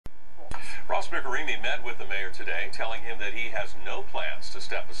Mirkarimi met with the mayor today, telling him that he has no plans to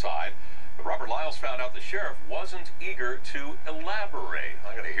step aside. But Robert Lyles found out the sheriff wasn't eager to elaborate.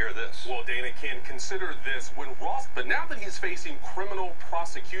 I'm going to hear this. Well, Dana, can consider this but now that he's facing criminal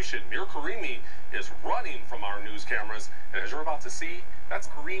prosecution, Mirkarimi is running from our news cameras. And as you're about to see,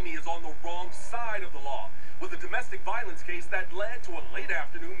 Mirkarimi is on the wrong side of the law with a domestic violence case that led to a late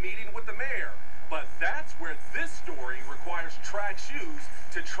afternoon meeting with the mayor. But that's where this story requires track shoes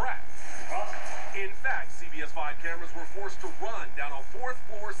to track. In fact, CBS 5 cameras were forced to run down a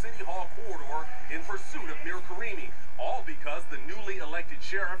fourth-floor City Hall corridor in pursuit of Mirkarimi, all because the newly elected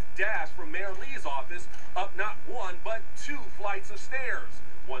sheriff dashed from Mayor Lee's office up not one but 2 flights of stairs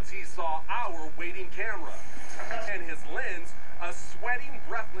once he saw our waiting camera. And his lens, a sweating,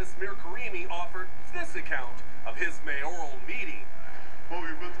 breathless Mirkarimi offered this account of his mayoral meeting. Well, we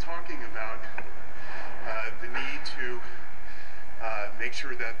were both talking about the need to make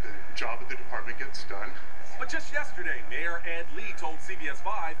sure that the job of the department gets done. But just yesterday, Mayor Ed Lee told CBS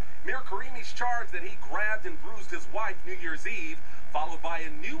 5 Mirkarimi's charge that he grabbed and bruised his wife New Year's Eve, followed by a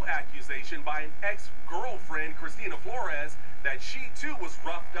new accusation by an ex-girlfriend, Christina Flores, that she too was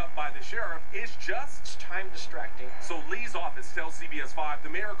roughed up by the sheriff, is just time distracting. So Lee's office tells CBS 5 the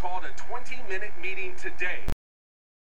mayor called a 20-minute meeting today.